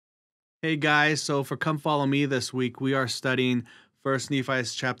Hey guys, so for Come Follow Me this week, we are studying 1st Nephi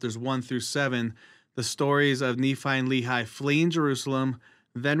chapters 1 through 7, the stories of Nephi and Lehi fleeing Jerusalem,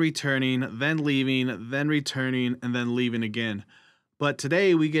 then returning, then leaving, then returning, and then leaving again. But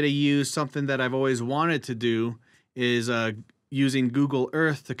today we get to use something that I've always wanted to do, is using Google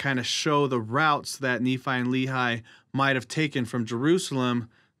Earth to kind of show the routes that Nephi and Lehi might have taken from Jerusalem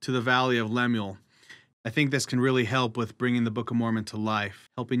to the Valley of Lemuel. I think this can really help with bringing the Book of Mormon to life,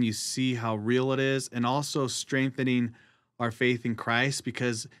 helping you see how real it is, and also strengthening our faith in Christ,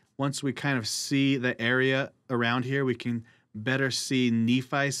 because once we kind of see the area around here, we can better see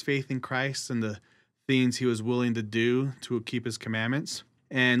Nephi's faith in Christ and the things he was willing to do to keep his commandments.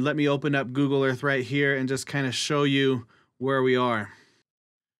 And let me open up Google Earth right here and just kind of show you where we are.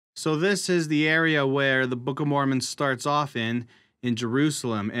 So this is the area where the Book of Mormon starts off in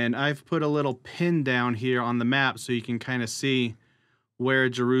Jerusalem, and I've put a little pin down here on the map so you can kind of see where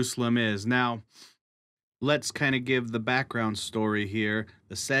Jerusalem is. Now, let's kind of give the background story here.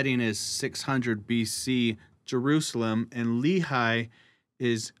 The setting is 600 BC Jerusalem, and Lehi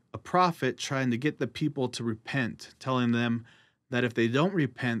is a prophet trying to get the people to repent, telling them that if they don't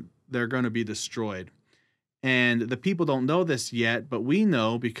repent, they're going to be destroyed. And the people don't know this yet, but we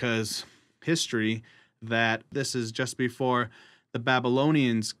know because history that this is just before the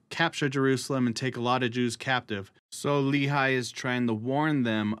Babylonians capture Jerusalem and take a lot of Jews captive. So Lehi is trying to warn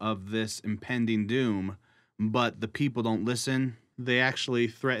them of this impending doom, but the people don't listen. They actually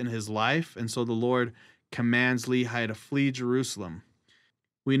threaten his life, and so the Lord commands Lehi to flee Jerusalem.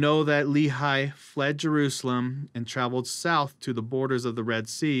 We know that Lehi fled Jerusalem and traveled south to the borders of the Red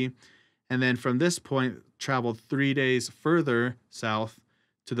Sea, and then from this point traveled 3 days further south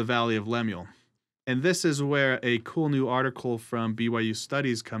to the Valley of Lemuel. And this is where a cool new article from BYU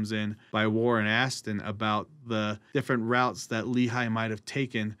Studies comes in by Warren Aston about the different routes that Lehi might have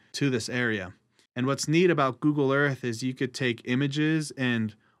taken to this area. And what's neat about Google Earth is you could take images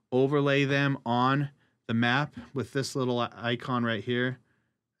and overlay them on the map with this little icon right here.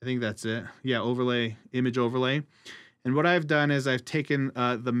 I think that's it. Yeah, overlay, image overlay. And what I've done is I've taken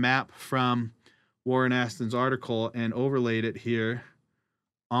the map from Warren Aston's article and overlaid it here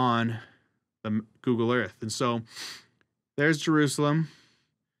on the Google Earth. And so there's Jerusalem.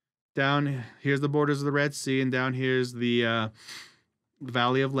 Down here's the borders of the Red Sea, and down here's the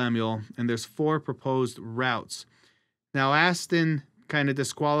Valley of Lemuel, and there's 4 proposed routes. Now Aston kind of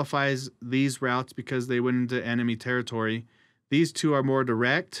disqualifies these routes because they went into enemy territory. These 2 are more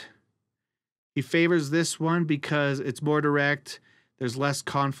direct. He favors this one because it's more direct. There's less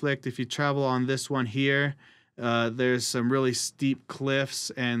conflict. If you travel on this one here, there's some really steep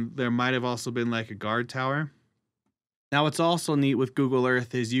cliffs, and there might have also been like a guard tower. Now, what's also neat with Google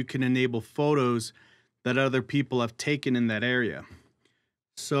Earth is you can enable photos that other people have taken in that area.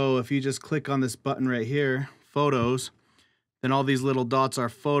 So if you just click on this button right here, photos, then all these little dots are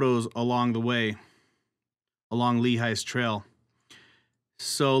photos along the way, along Lehi's trail.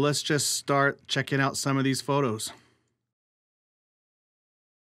 So let's just start checking out some of these photos.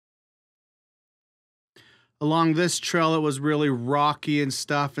 Along this trail, it was really rocky and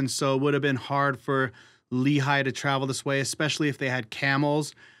stuff, and so it would have been hard for Lehi to travel this way, especially if they had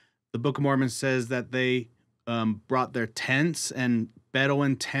camels. The Book of Mormon says that they brought their tents, and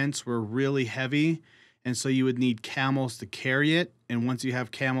Bedouin tents were really heavy, and so you would need camels to carry it. And once you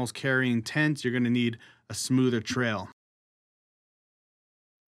have camels carrying tents, you're going to need a smoother trail.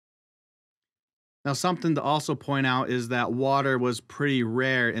 Now, something to also point out is that water was pretty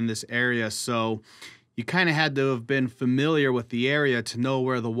rare in this area, so you kind of had to have been familiar with the area to know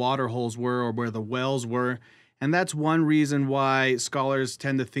where the water holes were or where the wells were. And that's one reason why scholars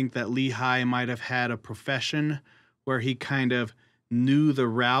tend to think that Lehi might have had a profession where he kind of knew the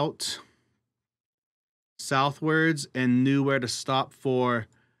route southwards and knew where to stop for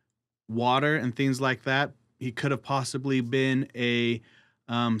water and things like that. He could have possibly been a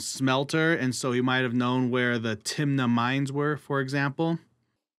smelter, and so he might have known where the Timnah mines were, for example.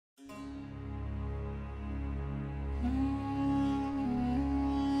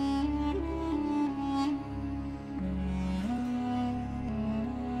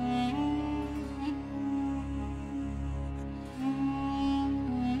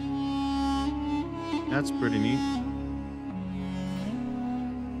 That's pretty neat.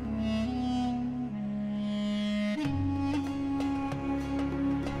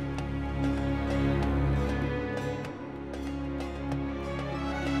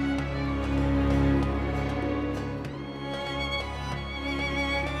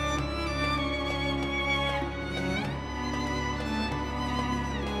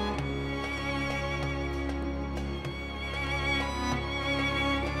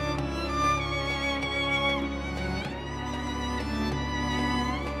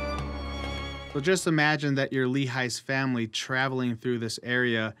 So just imagine that you're Lehi's family traveling through this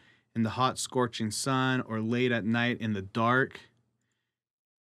area in the hot, scorching sun or late at night in the dark.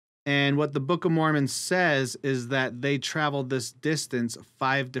 And what the Book of Mormon says is that they traveled this distance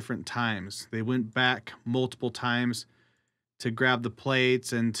 5 different times. They went back multiple times to grab the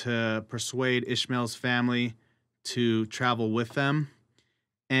plates and to persuade Ishmael's family to travel with them.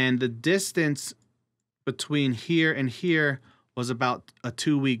 And the distance between here and here was about a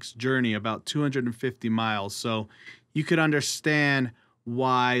 2 weeks journey, about 250 miles. So you could understand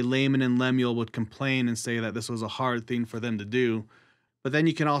why Laman and Lemuel would complain and say that this was a hard thing for them to do. But then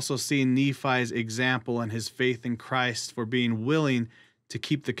you can also see Nephi's example and his faith in Christ for being willing to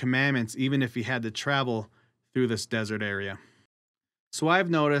keep the commandments, even if he had to travel through this desert area. So I've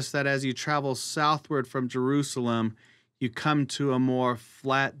noticed that as you travel southward from Jerusalem, you come to a more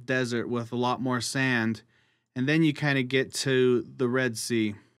flat desert with a lot more sand, and then you kind of get to the Red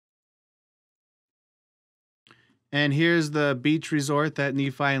Sea. And here's the beach resort that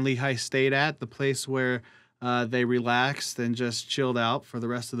Nephi and Lehi stayed at, the place where they relaxed and just chilled out for the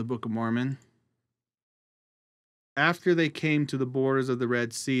rest of the Book of Mormon. After they came to the borders of the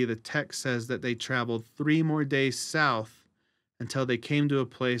Red Sea, the text says that they traveled 3 more days south until they came to a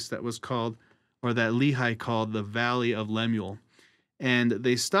place that was called, or that Lehi called, the Valley of Lemuel. And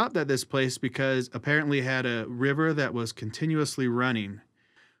they stopped at this place because apparently it had a river that was continuously running.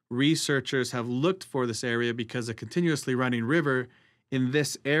 Researchers have looked for this area because a continuously running river in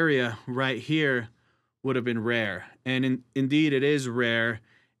this area right here would have been rare. And indeed it is rare,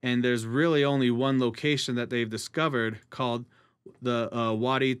 and there's really only one location that they've discovered called the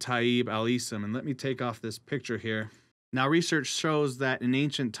Wadi Taib al-Isam. And let me take off this picture here. Now, research shows that in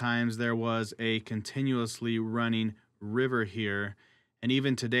ancient times there was a continuously running river here, and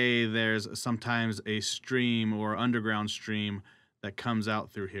even today there's sometimes a stream or underground stream that comes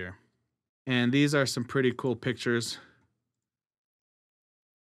out through here. And these are some pretty cool pictures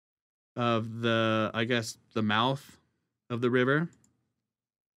of the, I guess, the mouth of the river.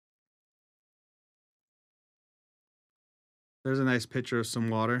 There's a nice picture of some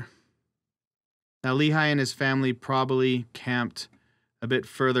water. Now, Lehi and his family probably camped a bit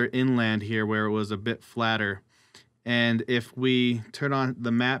further inland here where it was a bit flatter. And if we turn on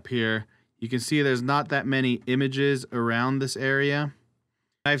the map here, you can see there's not that many images around this area.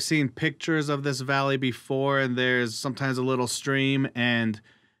 I've seen pictures of this valley before, and there's sometimes a little stream, and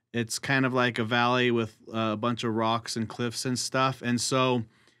it's kind of like a valley with a bunch of rocks and cliffs and stuff. And so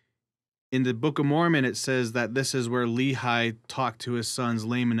in the Book of Mormon, it says that this is where Lehi talked to his sons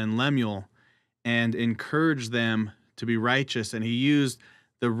Laman and Lemuel and encouraged them to be righteous. And he used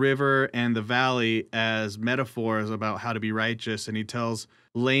the river and the valley as metaphors about how to be righteous. And he tells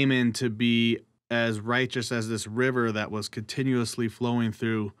Laman to be as righteous as this river that was continuously flowing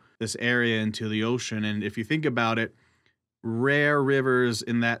through this area into the ocean. And if you think about it, rare rivers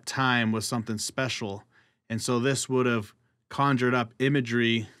in that time was something special. And so this would have conjured up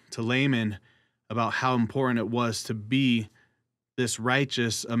imagery to Laman about how important it was to be this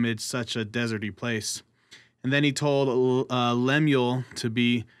righteous amid such a deserty place. And then he told Lemuel to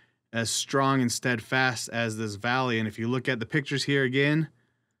be as strong and steadfast as this valley. And if you look at the pictures here again,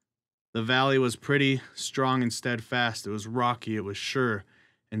 the valley was pretty strong and steadfast. It was rocky, it was sure.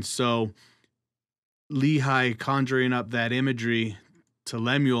 And so Lehi conjuring up that imagery to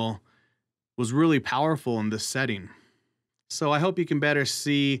Lemuel was really powerful in this setting. So I hope you can better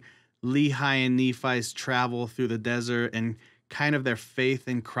see Lehi and Nephi's travel through the desert and kind of their faith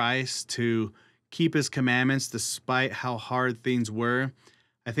in Christ to keep his commandments despite how hard things were.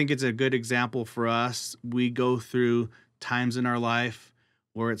 I think it's a good example for us. We go through times in our life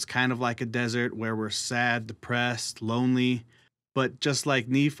where it's kind of like a desert, where we're sad, depressed, lonely. But just like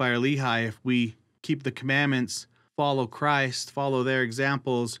Nephi or Lehi, if we keep the commandments, follow Christ, follow their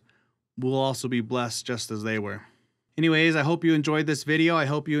examples, we'll also be blessed just as they were. Anyways, I hope you enjoyed this video. I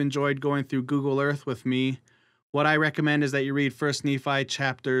hope you enjoyed going through Google Earth with me. What I recommend is that you read 1 Nephi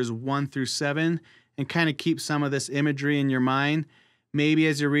chapters 1 through 7 and kind of keep some of this imagery in your mind. Maybe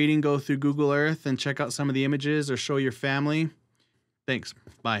as you're reading, go through Google Earth and check out some of the images or show your family. Thanks.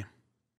 Bye.